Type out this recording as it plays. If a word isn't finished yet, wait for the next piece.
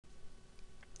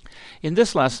In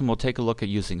this lesson, we'll take a look at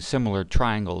using similar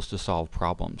triangles to solve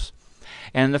problems.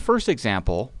 And in the first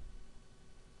example,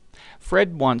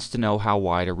 Fred wants to know how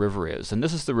wide a river is. And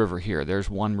this is the river here. There's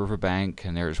one riverbank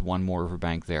and there's one more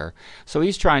riverbank there. So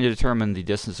he's trying to determine the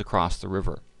distance across the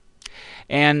river.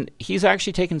 And he's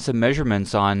actually taken some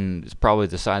measurements on probably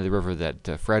the side of the river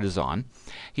that Fred is on.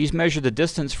 He's measured the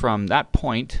distance from that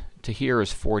point to here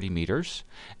is 40 meters.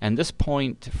 And this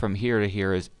point from here to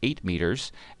here is 8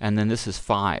 meters. And then this is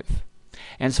 5.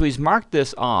 And so he's marked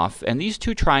this off, and these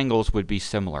two triangles would be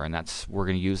similar, and we're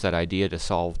going to use that idea to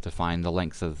find the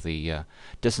length of the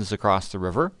distance across the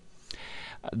river.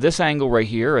 This angle right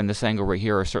here and this angle right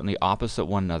here are certainly opposite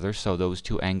one another, so those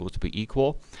two angles will be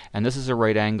equal. And this is a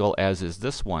right angle, as is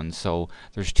this one, so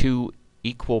there's two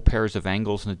equal pairs of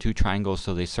angles in the two triangles,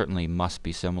 so they certainly must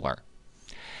be similar.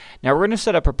 Now we're going to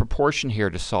set up a proportion here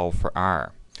to solve for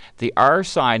r. The r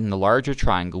side in the larger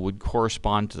triangle would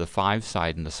correspond to the 5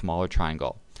 side in the smaller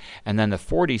triangle. And then the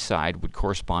 40 side would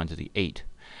correspond to the 8.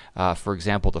 For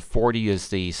example, the 40 is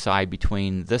the side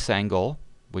between this angle,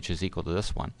 which is equal to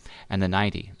this one, and the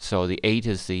 90. So the 8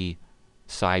 is the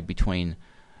side between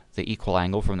the equal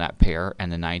angle from that pair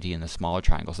and the 90 in the smaller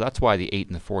triangle. So that's why the 8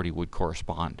 and the 40 would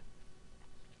correspond.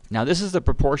 Now this is the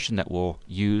proportion that we'll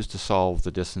use to solve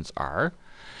the distance r.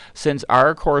 Since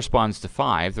r corresponds to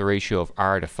 5, the ratio of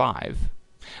r to 5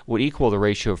 would equal the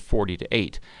ratio of 40 to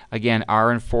 8. Again, r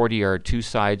and 40 are two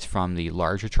sides from the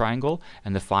larger triangle,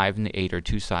 and the 5 and the 8 are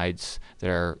two sides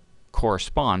that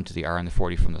correspond to the r and the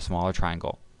 40 from the smaller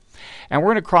triangle. And we're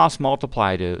going to cross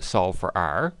multiply to solve for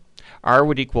r. r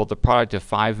would equal the product of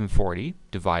 5 and 40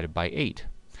 divided by 8.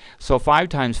 So 5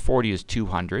 times 40 is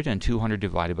 200, and 200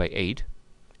 divided by 8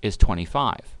 is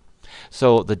 25.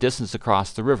 So the distance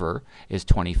across the river is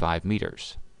 25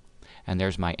 meters. And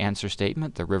there's my answer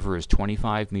statement. The river is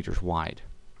 25 meters wide.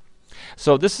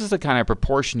 So this is the kind of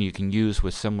proportion you can use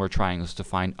with similar triangles to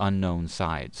find unknown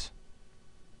sides.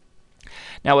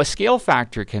 Now a scale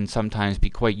factor can sometimes be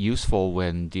quite useful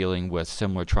when dealing with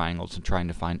similar triangles and trying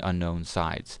to find unknown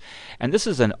sides. And this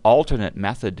is an alternate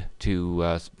method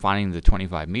to finding the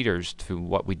 25 meters to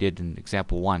what we did in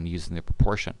example 1 using the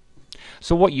proportion.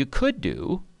 So what you could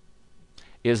do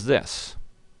is this.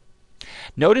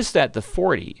 Notice that the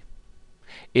 40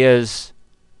 is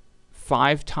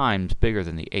 5 times bigger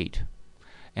than the 8.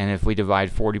 And if we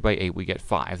divide 40 by 8, we get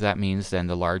 5. That means then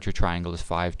the larger triangle is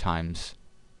 5 times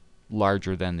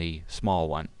larger than the small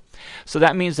one. So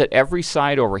that means that every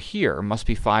side over here must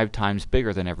be 5 times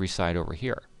bigger than every side over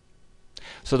here.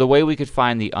 So the way we could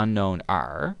find the unknown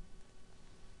r,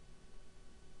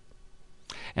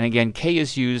 and again, k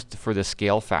is used for the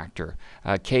scale factor.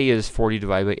 K is 40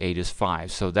 divided by 8 is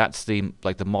 5. So that's the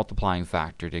multiplying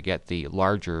factor to get the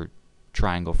larger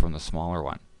triangle from the smaller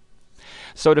one.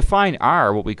 So to find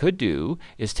r, what we could do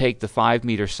is take the 5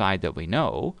 meter side that we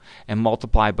know and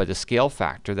multiply by the scale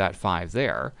factor, that 5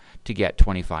 there, to get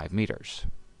 25 meters.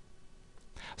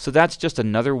 So that's just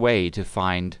another way to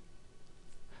find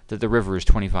that the river is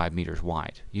 25 meters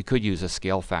wide. You could use a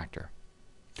scale factor.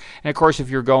 And of course, if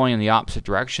you're going in the opposite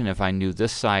direction, if I knew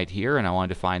this side here and I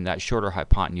wanted to find that shorter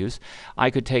hypotenuse, I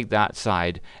could take that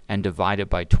side and divide it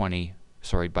by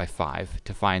 5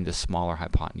 to find the smaller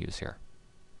hypotenuse here.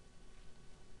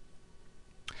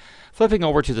 Flipping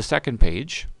over to the second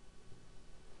page,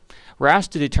 we're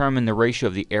asked to determine the ratio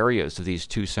of the areas of these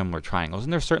two similar triangles.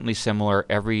 And they're certainly similar.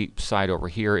 Every side over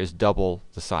here is double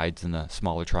the sides in the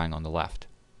smaller triangle on the left.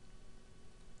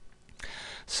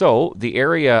 So the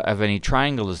area of any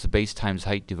triangle is the base times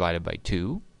height divided by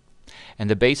 2. And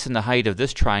the base and the height of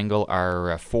this triangle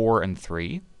are 4 and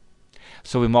 3.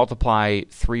 So we multiply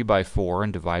 3 by 4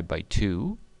 and divide by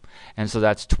 2. And so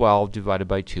that's 12 divided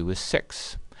by 2 is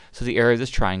 6. So the area of this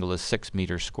triangle is 6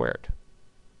 meters squared.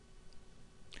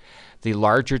 The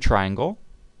larger triangle,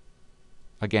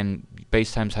 again,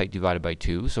 base times height divided by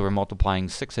 2. So we're multiplying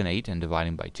 6 and 8 and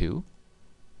dividing by 2.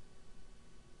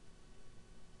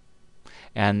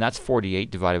 And that's 48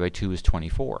 divided by 2 is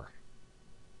 24.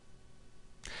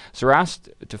 So we're asked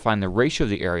to find the ratio of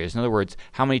the areas. In other words,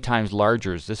 how many times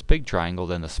larger is this big triangle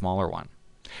than the smaller one?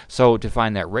 So to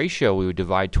find that ratio, we would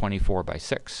divide 24 by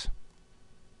 6.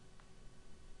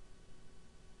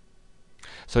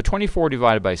 So 24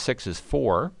 divided by 6 is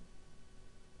 4.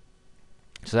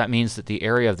 So that means that the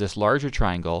area of this larger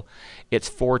triangle, it's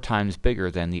 4 times bigger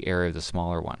than the area of the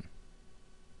smaller one.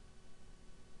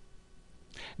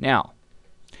 Now,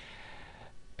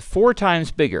 4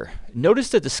 times bigger. Notice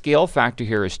that the scale factor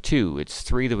here is 2. It's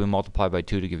 3 that we multiply by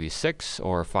 2 to give you 6,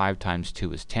 or 5 times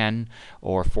 2 is 10,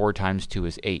 or 4 times 2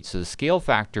 is 8. So the scale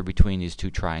factor between these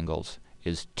two triangles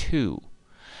is 2.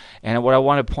 And what I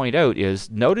want to point out is,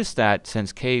 notice that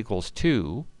since k equals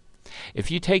 2,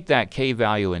 if you take that k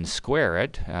value and square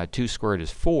it, 2 squared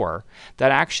is 4,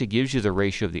 that actually gives you the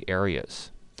ratio of the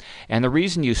areas. And the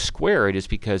reason you square it is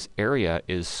because area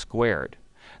is squared.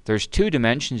 There's two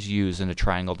dimensions used in a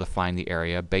triangle to find the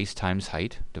area, base times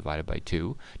height divided by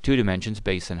 2. Two dimensions,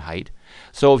 base and height.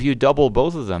 So if you double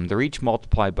both of them, they're each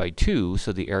multiplied by 2,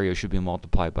 so the area should be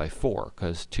multiplied by 4,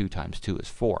 because 2 times 2 is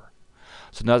 4.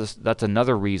 So that's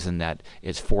another reason that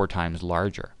it's 4 times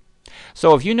larger.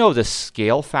 So if you know the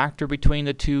scale factor between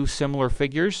the two similar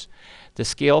figures, the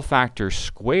scale factor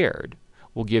squared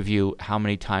will give you how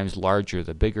many times larger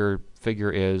the bigger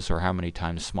figure is, or how many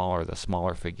times smaller the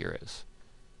smaller figure is.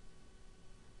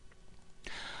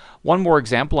 One more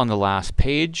example on the last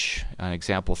page,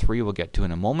 example 3 we'll get to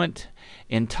in a moment.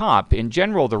 In top, in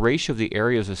general, the ratio of the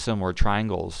areas of similar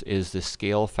triangles is the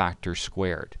scale factor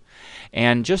squared.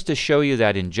 And just to show you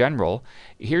that in general,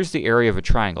 here's the area of a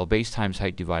triangle, base times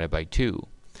height divided by 2.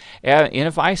 And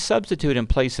if I substitute in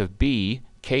place of b,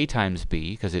 k times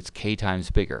b, because it's k times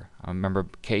bigger. Remember,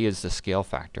 k is the scale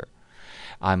factor.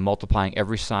 I'm multiplying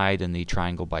every side in the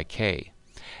triangle by k.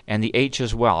 And the h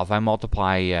as well. If I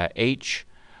multiply h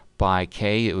by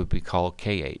k, it would be called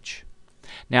kh.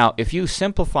 Now, if you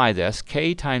simplify this,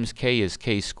 k times k is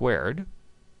k squared.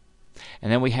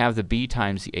 And then we have the b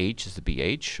times the h is the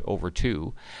bh over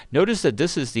 2. Notice that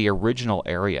this is the original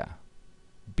area,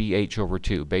 bh over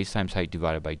 2, base times height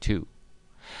divided by 2.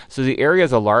 So the area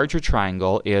of the larger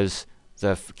triangle is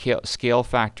the scale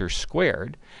factor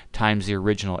squared times the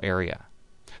original area.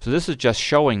 So this is just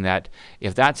showing that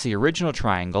if that's the original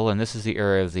triangle and this is the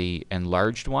area of the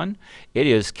enlarged one, it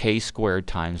is k squared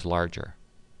times larger.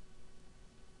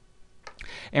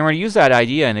 And we're going to use that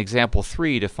idea in example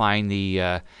 3 to find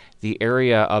the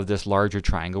area of this larger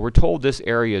triangle. We're told this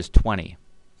area is 20.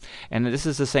 And this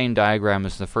is the same diagram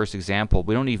as the first example.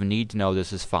 We don't even need to know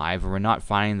this is 5, and we're not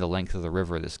finding the length of the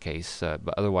river in this case,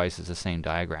 but otherwise it's the same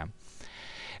diagram.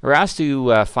 We're asked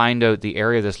to find out the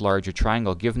area of this larger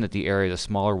triangle given that the area of the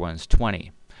smaller one is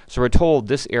 20. So we're told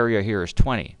this area here is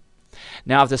 20.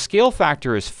 Now if the scale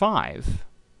factor is 5,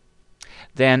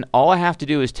 then all I have to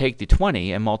do is take the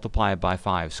 20 and multiply it by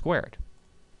 5 squared.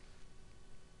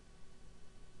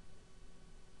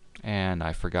 And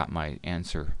I forgot my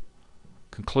answer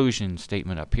conclusion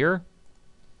statement up here.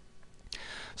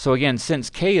 So again,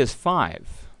 since k is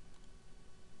 5,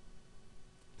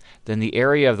 then the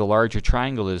area of the larger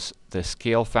triangle is the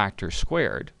scale factor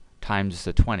squared times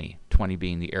the 20, 20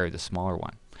 being the area of the smaller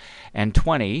one. And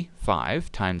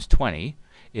 25 times 20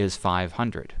 is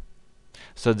 500.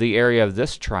 So the area of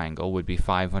this triangle would be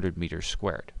 500 meters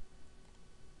squared.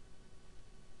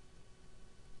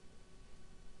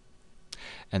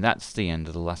 And that's the end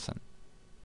of the lesson.